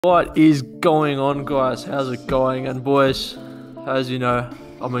What is going on, guys? How's it going? And boys, as you know,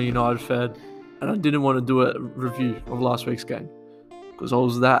 I'm a United fan, and I didn't want to do a review of last week's game because I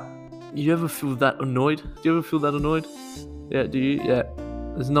was that. You ever feel that annoyed? Do you ever feel that annoyed? Yeah, do you? Yeah.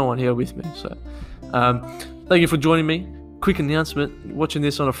 There's no one here with me, so thank you for joining me. Quick announcement: watching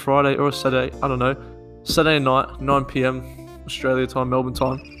this on a Friday or a Saturday, I don't know, Saturday night, 9 p.m. Australia time, Melbourne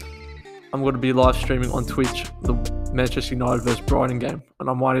time. I'm going to be live streaming on Twitch the Manchester United versus Brighton game, and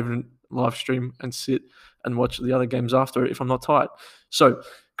I might even live stream and sit and watch the other games after it if I'm not tired. So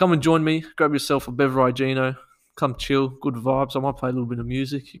come and join me. Grab yourself a beveragino. Come chill. Good vibes. I might play a little bit of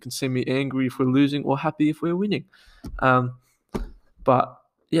music. You can see me angry if we're losing or happy if we're winning. But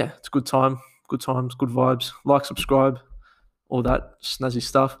yeah, it's a good time. Good times. Good vibes. Like, subscribe, all that snazzy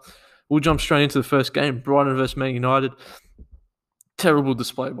stuff. We'll jump straight into the first game. Brighton versus Man United. Terrible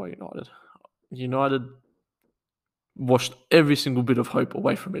display by United. United washed every single bit of hope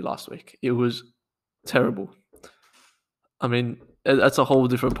away from me last week. It was terrible. I mean, that's a whole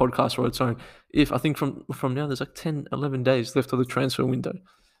different podcast for its own. I think from now, there's like 10, 11 days left of the transfer window.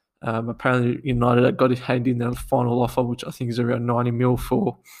 Apparently, United got handed in their final offer, which I think is around 90 mil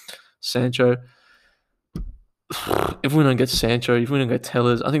for Sancho. If we don't get Sancho, if we don't get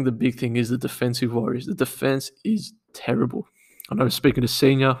Tellers, I think the big thing is the defensive worries. The defense is terrible. I know speaking to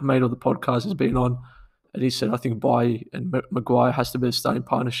Senior, mate of the podcast, has been on, and he said, I think Bailly and Maguire has to be a starting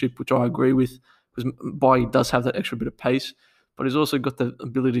partnership, which I agree with, because Bailly does have that extra bit of pace, but he's also got the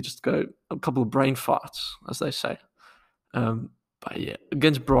ability just to go a couple of brain farts, as they say. But yeah,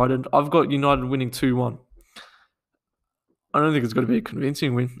 against Brighton, I've got United winning 2-1. I don't think it's going to be a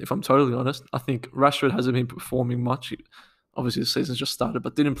convincing win, if I'm totally honest. I think Rashford hasn't been performing much. Obviously, the season's just started,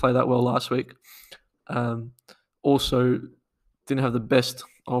 but didn't play that well last week. Also, didn't have the best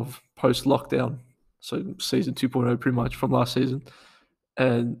of post-lockdown, so season 2.0 pretty much from last season.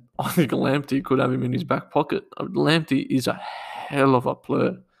 And I think Lamptey could have him in his back pocket. Lamptey is a hell of a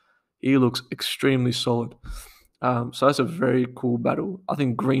player. He looks extremely solid. So that's a very cool battle. I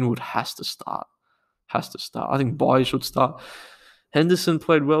think Greenwood has to start. I think Bailly should start. Henderson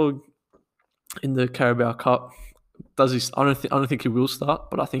played well in the Carabao Cup. I don't think he will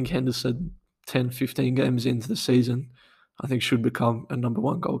start, but I think Henderson, 10, 15 games into the season, I think should become a number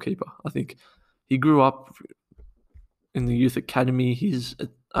one goalkeeper. I think he grew up in the youth academy.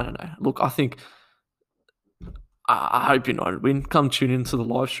 I don't know. Look, I hope United win. Come tune into the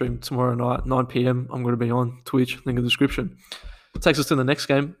live stream tomorrow night, 9 p.m. I'm going to be on Twitch, link in the description. It takes us to the next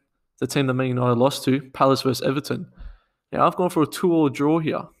game, the team that Man United lost to, Palace versus Everton. Now, I've gone for a 2-2 draw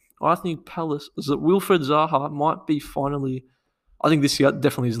here. I think Palace, Wilfred Zaha might be finally, I think this year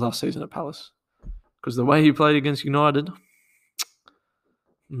definitely his last season at Palace. Because the way he played against United,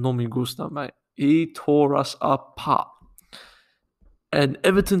 no me gusta, mate. He tore us apart. And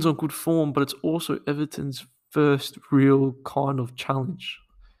Everton's on good form, but it's also Everton's first real kind of challenge,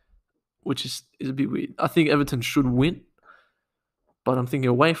 which is a bit weird. I think Everton should win, but I'm thinking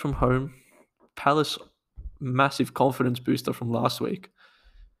away from home, Palace, massive confidence booster from last week.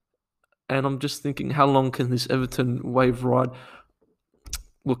 And I'm just thinking, how long can this Everton wave ride?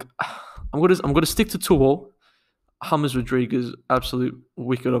 Look, I'm gonna stick to 2-2. James Rodriguez, absolute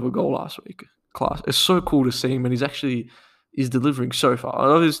wicked of a goal last week. Class. It's so cool to see him, and he's delivering so far. I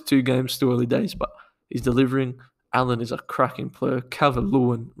know there's 2 games, still early days, but he's delivering. Allen is a cracking player.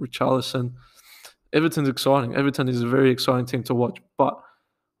 Calvert-Lewin, Richarlison. Everton's exciting. Everton is a very exciting team to watch, but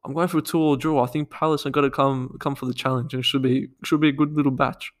I'm going for a 2-2 draw. I think Palace have got to come for the challenge, and it should be a good little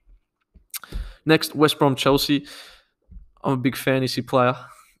batch. Next, West Brom Chelsea. I'm a big fantasy player.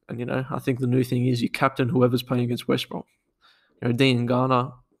 And, I think the new thing is you captain whoever's playing against West Brom. Dean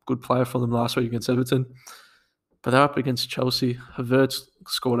Garner, good player for them last week against Everton. But they're up against Chelsea. Havertz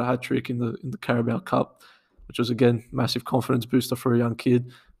scored a hat-trick in the Carabao Cup, which was, again, massive confidence booster for a young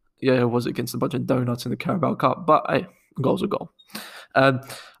kid. Yeah, it was against a bunch of donuts in the Carabao Cup. But, hey, a goal's a goal. I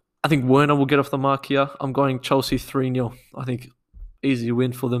think Werner will get off the mark here. I'm going Chelsea 3-0. I think easy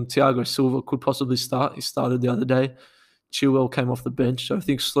win for them. Thiago Silva could possibly start. He started the other day. Chilwell came off the bench. So I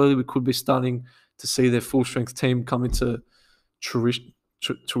think slowly we could be starting to see their full-strength team come into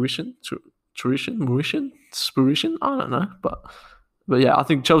fruition? I don't know. But yeah, I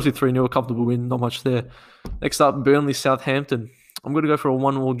think Chelsea 3-0, a comfortable win. Not much there. Next up, Burnley, Southampton. I'm going to go for a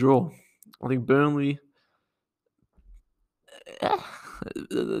 1-1 draw. I think Burnley,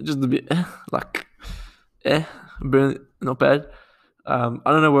 just a bit, Burnley, not bad. I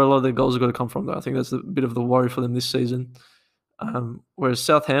don't know where a lot of their goals are going to come from, though. I think that's a bit of the worry for them this season. Whereas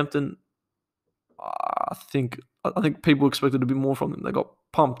Southampton, I think I think people expected a bit more from them. They got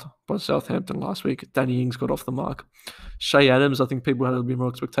pumped by Southampton last week. Danny Ings got off the mark. Shay Adams, I think people had a bit more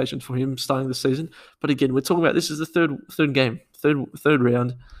expectations for him starting the season. But again, we're talking about this is the third game, third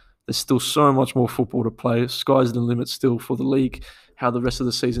round. There's still so much more football to play. Sky's the limit still for the league. How the rest of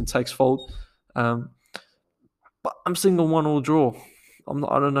the season takes fold. But I'm seeing a 1-1 draw.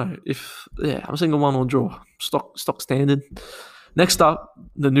 I don't know if I'm seeing a 1-1 draw. Stock standard. Next up,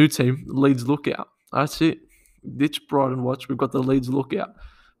 the new team, Leeds Lookout. That's it. Ditch Brighton watch. We've got the Leeds Lookout.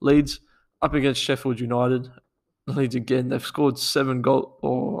 Leeds up against Sheffield United. Leeds again. They've scored 7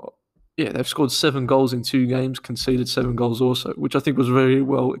 goals. They've scored 7 goals in 2 games. Conceded 7 goals also, which I think was very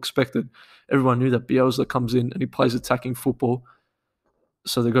well expected. Everyone knew that Bielsa comes in and he plays attacking football,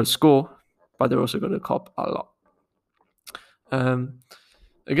 so they're going to score, but they're also going to cop a lot.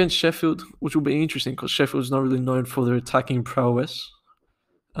 Against Sheffield, which will be interesting because Sheffield's not really known for their attacking prowess,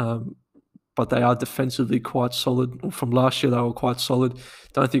 but they are defensively quite solid. From last year, they were quite solid.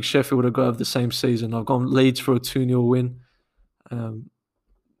 Don't think Sheffield will go over the same season. I've gone Leeds for a 2-0 win.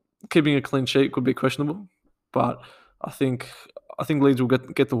 Keeping a clean sheet could be questionable, but I think Leeds will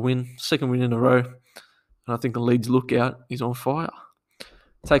get the win, second win in a row, and I think the Leeds Lookout is on fire.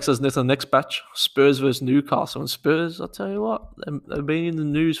 Takes us to the next batch, Spurs versus Newcastle. And Spurs, I'll tell you what, they've been in the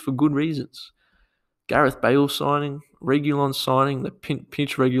news for good reasons. Gareth Bale signing, Reguilon signing, they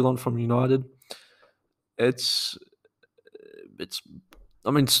pinch Reguilon from United. Bale,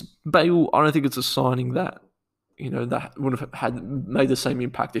 I don't think it's a signing that would have made the same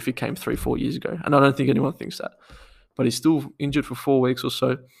impact if he came 3-4 years ago. And I don't think anyone thinks that. But he's still injured for 4 weeks or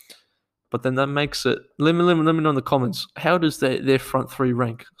so. But then that makes it. Let me know in the comments. How does their front 3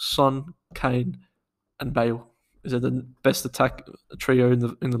 rank? Son, Kane, and Bale. Is it the best attack trio in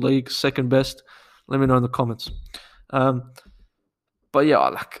the league? Second best? Let me know in the comments. But yeah,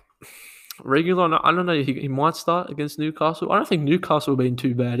 like Reguilon, I don't know. He might start against Newcastle. I don't think Newcastle have been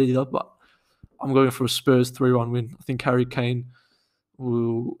too bad either. But I'm going for a Spurs 3-1 win. I think Harry Kane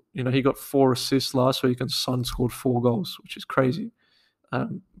will. He got 4 assists last week, and Son scored 4 goals, which is crazy.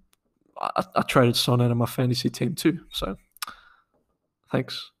 I traded Son out of my fantasy team too, so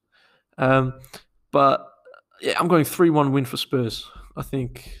thanks. But yeah, I'm going 3-1 win for Spurs. I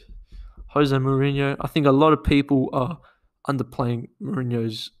think Jose Mourinho. I think a lot of people are underplaying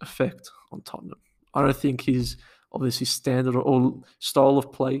Mourinho's effect on Tottenham. I don't think his standard or style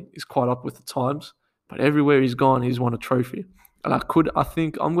of play is quite up with the times. But everywhere he's gone, he's won a trophy. And I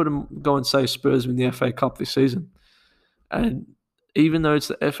think I'm going to go and say Spurs win the FA Cup this season. And even though it's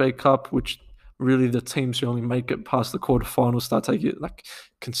the FA Cup, which really the teams who only make it past the quarterfinals start taking it,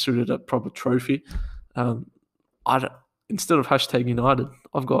 considered a proper trophy. Instead of hashtag United,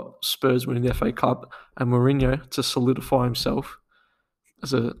 I've got Spurs winning the FA Cup and Mourinho to solidify himself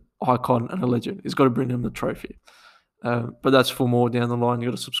as an icon and a legend. He's got to bring him the trophy. But that's for more down the line.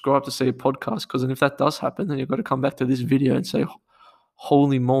 You've got to subscribe to see a podcast, because if that does happen, then you've got to come back to this video and say,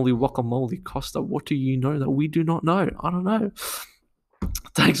 holy moly, guacamole, Costa, what do you know that we do not know? I don't know.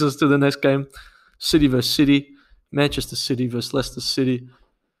 Takes us to the next game. City versus City. Manchester City versus Leicester City.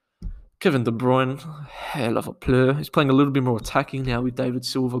 Kevin De Bruyne, hell of a player. He's playing a little bit more attacking now with David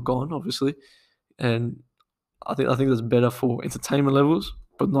Silva gone, obviously. And I think that's better for entertainment levels,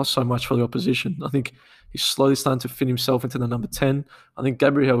 but not so much for the opposition. I think he's slowly starting to fit himself into the number 10. I think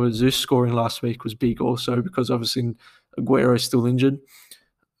Gabriel Jesus scoring last week was big also, because obviously Aguero is still injured.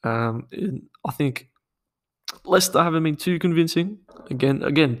 I think Leicester haven't been too convincing.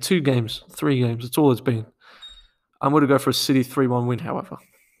 Again, 2 games, 3 games. That's all it's been. I'm going to go for a City 3-1 win, however.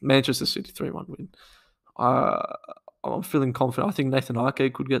 Manchester City 3-1 win. I'm feeling confident. I think Nathan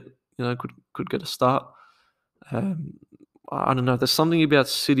Ake could get a start. I don't know. There's something about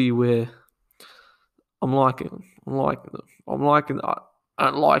City where I'm liking them. I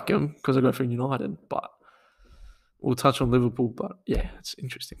don't like him because I go for United, but we'll touch on Liverpool. But yeah, it's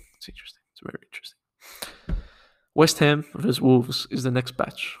interesting. It's very interesting. West Ham versus Wolves is the next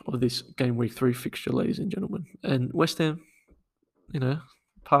batch of this game week 3 fixture, ladies and gentlemen. And West Ham,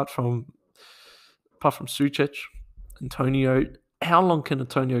 apart from Suchek, Antonio, how long can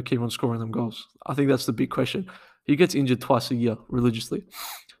Antonio keep on scoring them goals? I think that's the big question. He gets injured twice a year religiously.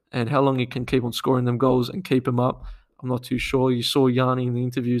 And how long he can keep on scoring them goals and keep him up, I'm not too sure. You saw Yanni in the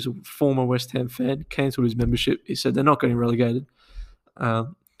interviews, a former West Ham fan, cancelled his membership. He said they're not getting relegated.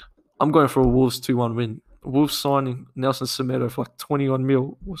 I'm going for a Wolves 2-1 win. Wolves signing Nelson Semedo for 21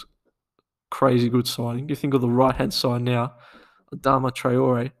 mil was crazy good signing. You think of the right-hand side now, Adama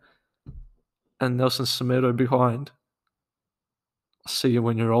Traore and Nelson Semedo behind. I'll see you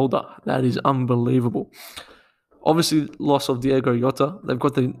when you're older. That is unbelievable. Obviously, loss of Diego Jota. They've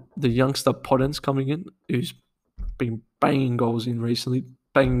got the youngster Podence coming in, who's been banging goals in recently,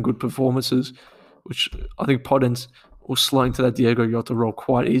 banging good performances, which I think Podence will slot into that Diego Jota role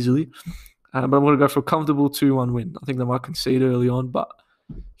quite easily. But I'm going to go for a comfortable 2-1 win. I think they might concede early on, but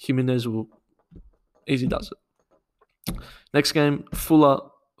Jimenez will easy does it. Next game, Fulham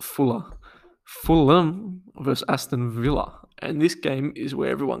versus Aston Villa. And this game is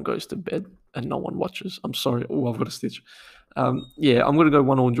where everyone goes to bed and no one watches. I'm sorry. Oh, I've got a stitch. I'm going to go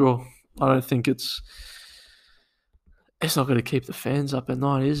 1-1 draw. I don't think it's not going to keep the fans up at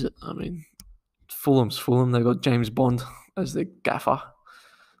night, is it? I mean, Fulham's Fulham. They've got James Bond as their gaffer.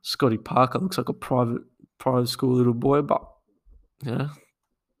 Scotty Parker looks like a private school little boy, but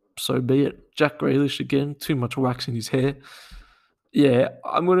so be it. Jack Grealish again, too much wax in his hair. Yeah,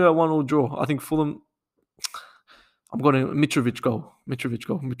 I'm going to go 1-1 draw. I think Fulham. I'm going to Mitrovic goal.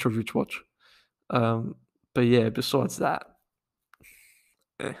 Mitrovic watch. But yeah, besides that,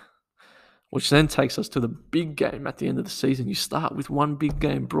 which then takes us to the big game at the end of the season. You start with one big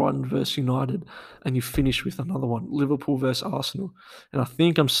game, Brighton versus United, and you finish with another one, Liverpool versus Arsenal. And I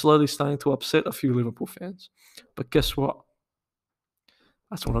think I'm slowly starting to upset a few Liverpool fans. But guess what?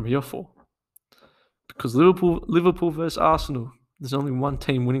 That's what I'm here for. Because Liverpool versus Arsenal, there's only one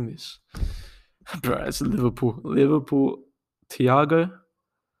team winning this. Bro, it's Liverpool. Thiago.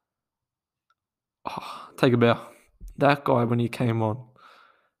 Take a bow. That guy, when he came on,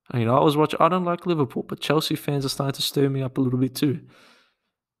 I was watching. I don't like Liverpool, but Chelsea fans are starting to stir me up a little bit too.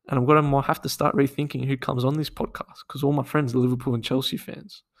 And I'm going to have to start rethinking who comes on this podcast, because all my friends are Liverpool and Chelsea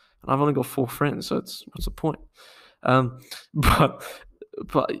fans. And I've only got 4 friends, so what's the point? But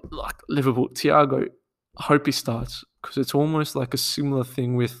like Liverpool, Thiago, I hope he starts, because it's almost like a similar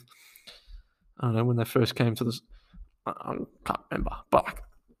thing with, I don't know, when they first came to this. I can't remember, but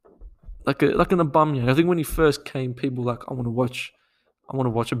like an Aubameyang. I think when he first came, people were like, I want to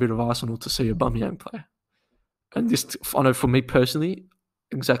watch a bit of Arsenal to see Aubameyang play. And this, I know for me personally,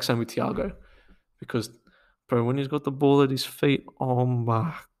 exact same with Thiago. Because, bro, when he's got the ball at his feet, oh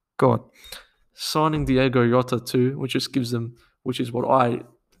my God. Signing Diego Jota too, which is what I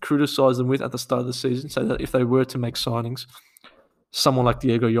criticised them with at the start of the season, so that if they were to make signings, someone like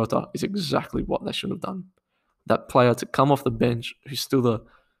Diego Jota is exactly what they should have done. That player to come off the bench, who's still the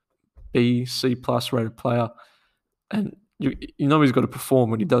B, C+ rated player, and you know he's got to perform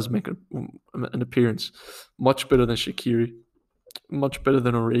when he does make an appearance. Much better than Shaqiri, much better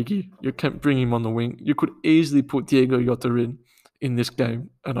than Origi. You can't bring him on the wing. You could easily put Diego Jota in this game,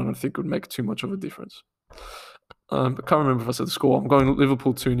 and I don't think it would make too much of a difference. I can't remember if I said the score. I'm going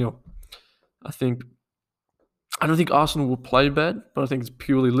Liverpool 2-0. I don't think Arsenal will play bad, but I think it's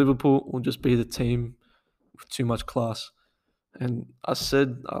purely Liverpool will just be the team with too much class. And I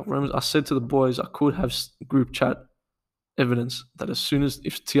said to the boys, I could have group chat evidence that as soon as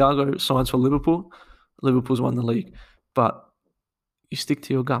if Thiago signs for Liverpool, Liverpool's won the league. But you stick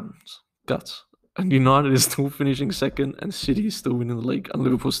to your guts. And United is still finishing second, and City is still winning the league, and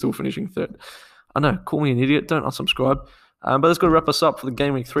Liverpool's still finishing third. I know, call me an idiot, don't unsubscribe. But that's going to wrap us up for the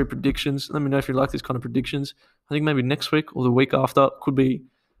GW3 predictions. Let me know if you like these kind of predictions. I think maybe next week or the week after could be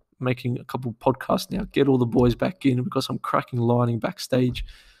making a couple podcasts now. Get all the boys back in. We've got some cracking lining backstage.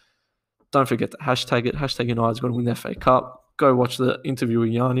 Don't forget to hashtag it. Hashtag United's going to win the FA Cup. Go watch the interview with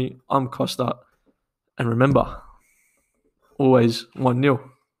Yanni. I'm Costa. And remember, always 1-0.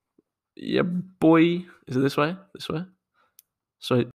 Yeah, boy. Is it this way? This way? Sweet.